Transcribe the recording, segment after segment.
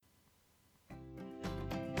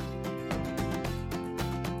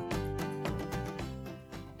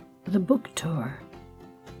The Book Tour,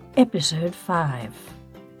 Episode 5,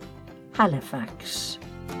 Halifax.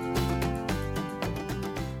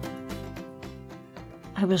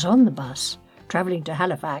 I was on the bus, travelling to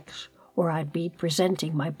Halifax, where I'd be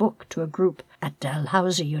presenting my book to a group at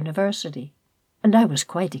Dalhousie University, and I was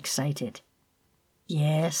quite excited.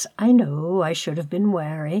 Yes, I know I should have been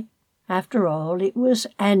wary. After all, it was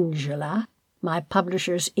Angela, my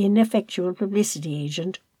publisher's ineffectual publicity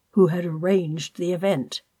agent, who had arranged the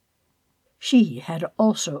event. She had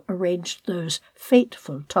also arranged those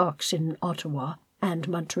fateful talks in Ottawa and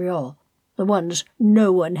Montreal, the ones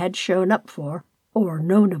no one had shown up for or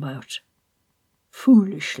known about.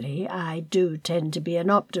 Foolishly, I do tend to be an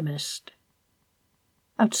optimist.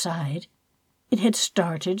 Outside, it had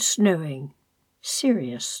started snowing.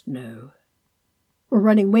 Serious snow. "We're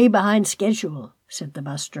running way behind schedule," said the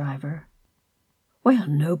bus driver. Well,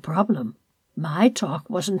 no problem. My talk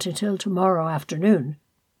wasn't until tomorrow afternoon.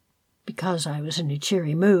 Because I was in a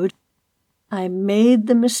cheery mood, I made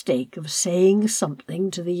the mistake of saying something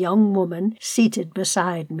to the young woman seated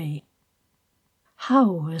beside me.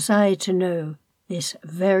 How was I to know this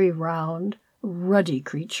very round, ruddy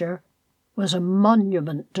creature was a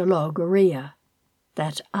monument to logorrhea,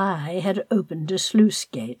 that I had opened a sluice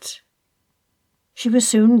gate? She was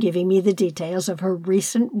soon giving me the details of her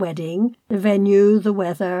recent wedding, the venue, the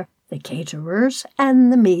weather, the caterers,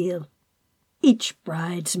 and the meal. Each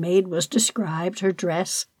bridesmaid was described, her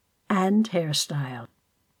dress and hairstyle.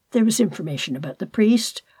 There was information about the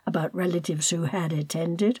priest, about relatives who had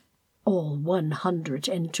attended, all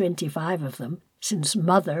 125 of them, since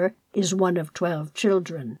Mother is one of 12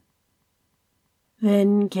 children.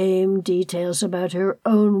 Then came details about her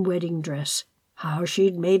own wedding dress, how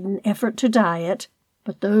she'd made an effort to dye it,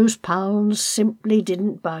 but those pounds simply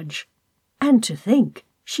didn't budge. And to think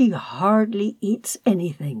she hardly eats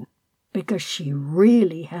anything, because she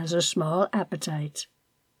really has a small appetite.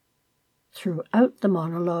 Throughout the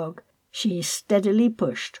monologue, she steadily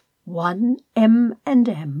pushed one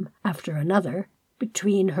M&M after another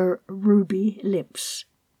between her ruby lips.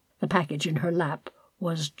 The package in her lap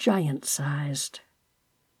was giant-sized.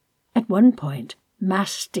 At one point,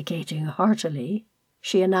 masticating heartily,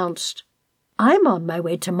 she announced, "I'm on my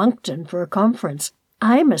way to Moncton for a conference.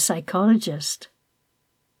 I'm a psychologist."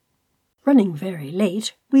 Running very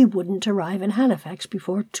late, we wouldn't arrive in Halifax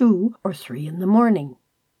before 2 or 3 in the morning.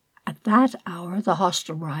 At that hour, the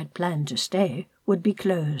hostel where I'd planned to stay would be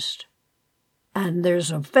closed. "And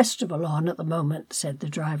there's a festival on at the moment," said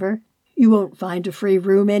the driver. "You won't find a free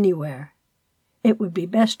room anywhere. It would be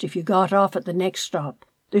best if you got off at the next stop.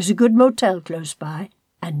 There's a good motel close by,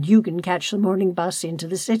 and you can catch the morning bus into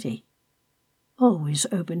the city." Always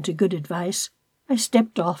open to good advice, I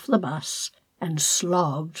stepped off the bus and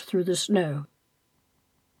slogged through the snow.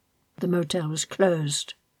 The motel was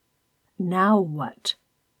closed. Now what?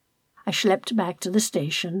 I schlepped back to the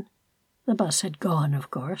station. The bus had gone,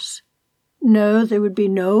 of course. No, there would be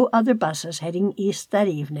no other buses heading east that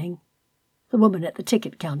evening. The woman at the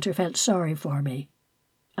ticket counter felt sorry for me.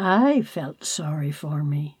 I felt sorry for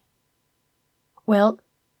me. "Well,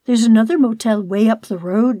 there's another motel way up the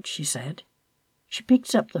road," she said. She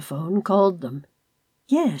picked up the phone, called them.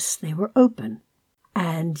 Yes, they were open.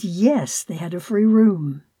 And yes, they had a free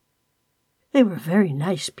room. They were very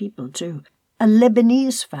nice people, too. A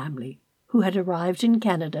Lebanese family who had arrived in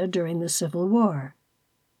Canada during the Civil War.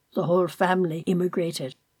 The whole family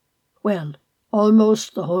immigrated. Well,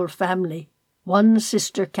 almost the whole family. One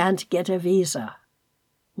sister can't get a visa.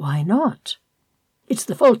 Why not? It's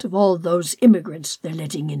the fault of all those immigrants they're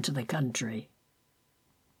letting into the country.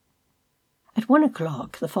 At 1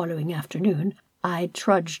 o'clock the following afternoon, I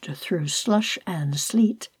trudged through slush and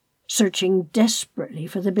sleet, searching desperately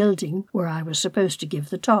for the building where I was supposed to give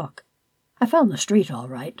the talk. I found the street all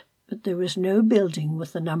right, but there was no building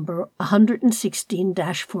with the number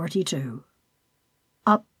 116-42.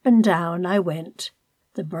 Up and down I went,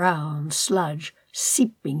 the brown sludge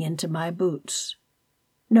seeping into my boots.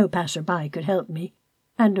 No passer-by could help me,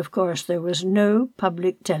 and of course there was no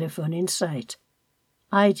public telephone in sight.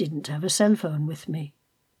 I didn't have a cell phone with me.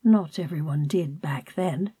 Not everyone did back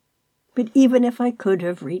then. But even if I could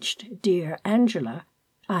have reached dear Angela,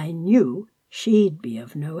 I knew she'd be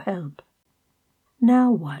of no help.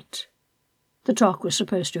 Now what? The talk was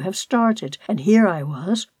supposed to have started, and here I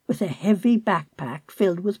was, with a heavy backpack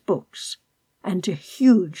filled with books, and a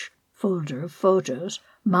huge folder of photos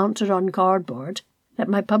mounted on cardboard that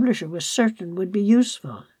my publisher was certain would be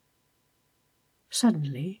useful.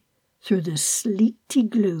 Suddenly, through the sleety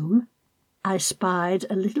gloom, I spied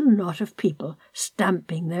a little knot of people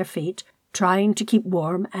stamping their feet, trying to keep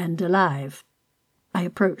warm and alive. I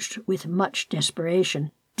approached with much desperation,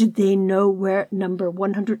 Did they know where number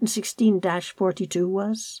 116-42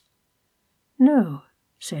 was? No,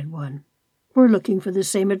 said one. We're looking for the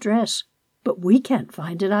same address, but we can't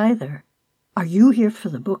find it either. Are you here for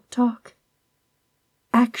the book talk?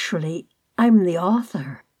 Actually, I'm the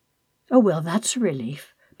author. Oh, well, that's a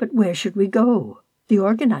relief. But where should we go? The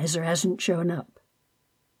organizer hasn't shown up.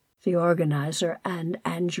 The organizer and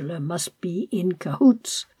Angela must be in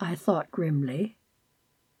cahoots, I thought grimly.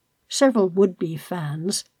 Several would-be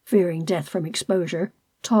fans, fearing death from exposure,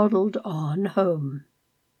 toddled on home.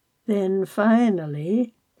 Then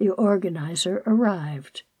finally the organizer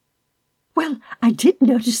arrived. Well, I did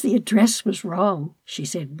notice the address was wrong, she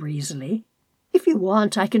said breezily. If you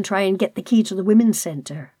want, I can try and get the key to the women's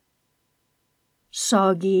centre.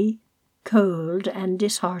 Soggy, cold and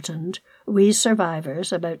disheartened, we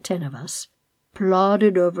survivors, about 10 of us,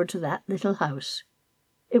 plodded over to that little house.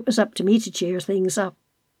 It was up to me to cheer things up.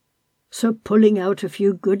 So pulling out a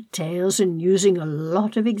few good tales and using a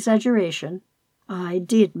lot of exaggeration, I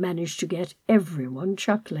did manage to get everyone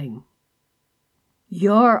chuckling.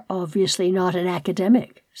 You're obviously not an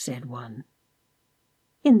academic, said one.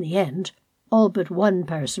 In the end, all but one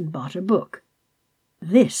person bought a book.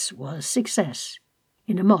 This was success,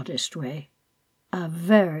 in a modest way. A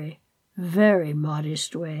very, very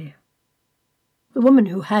modest way. The woman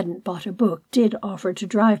who hadn't bought a book did offer to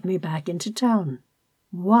drive me back into town.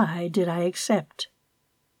 Why did I accept?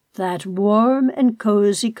 That warm and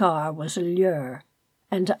cosy car was a lure,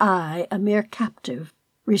 and I, a mere captive,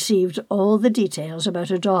 received all the details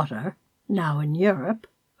about a daughter, now in Europe,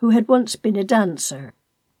 who had once been a dancer.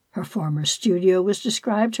 Her former studio was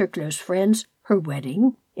described, her close friends, her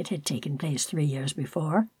wedding, it had taken place 3 years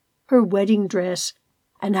before, her wedding dress,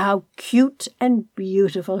 and how cute and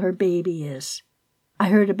beautiful her baby is. I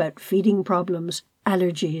heard about feeding problems,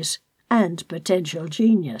 allergies, and potential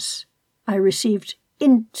genius. I received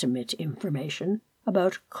intimate information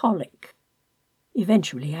about colic.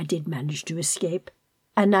 Eventually I did manage to escape,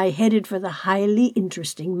 and I headed for the highly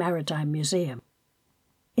interesting Maritime Museum.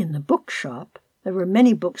 In the bookshop, there were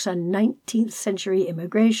many books on 19th century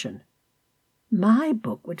immigration. My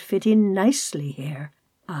book would fit in nicely here,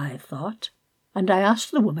 I thought, and I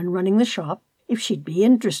asked the woman running the shop if she'd be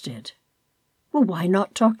interested. Well, why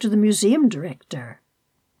not talk to the museum director?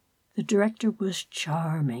 The director was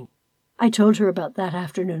charming. I told her about that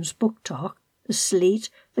afternoon's book talk, the sleet,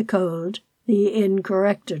 the cold, the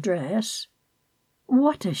incorrect address.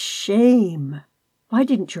 What a shame! Why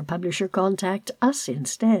didn't your publisher contact us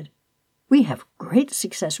instead? We have great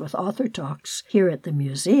success with author talks here at the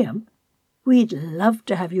museum. We'd love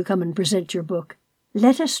to have you come and present your book.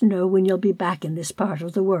 Let us know when you'll be back in this part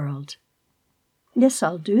of the world. Yes,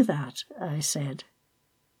 I'll do that, I said.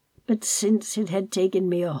 But since it had taken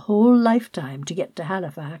me a whole lifetime to get to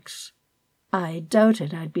Halifax, I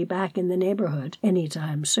doubted I'd be back in the neighbourhood any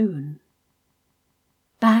time soon.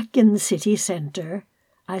 Back in the city centre,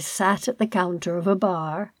 I sat at the counter of a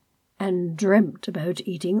bar and dreamt about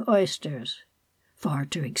eating oysters. Far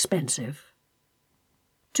too expensive.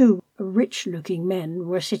 2 rich-looking men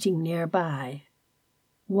were sitting nearby.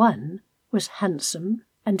 One was handsome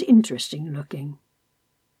and interesting-looking.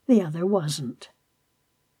 The other wasn't.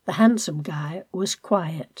 The handsome guy was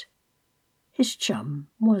quiet. His chum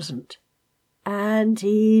wasn't. And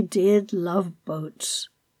he did love boats.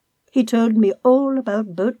 He told me all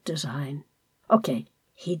about boat design. Okay,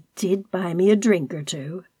 he did buy me a drink or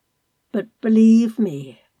two. But believe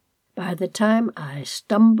me, by the time I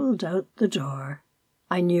stumbled out the door,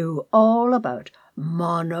 I knew all about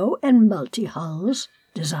mono and multi-hulls,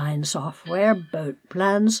 design software, boat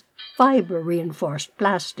plans, fibre-reinforced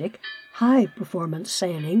plastic, high-performance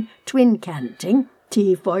sailing, twin canting,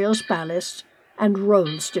 T-foils ballast, and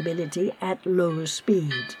roll stability at low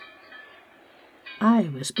speed. I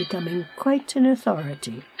was becoming quite an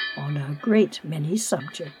authority on a great many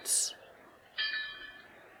subjects.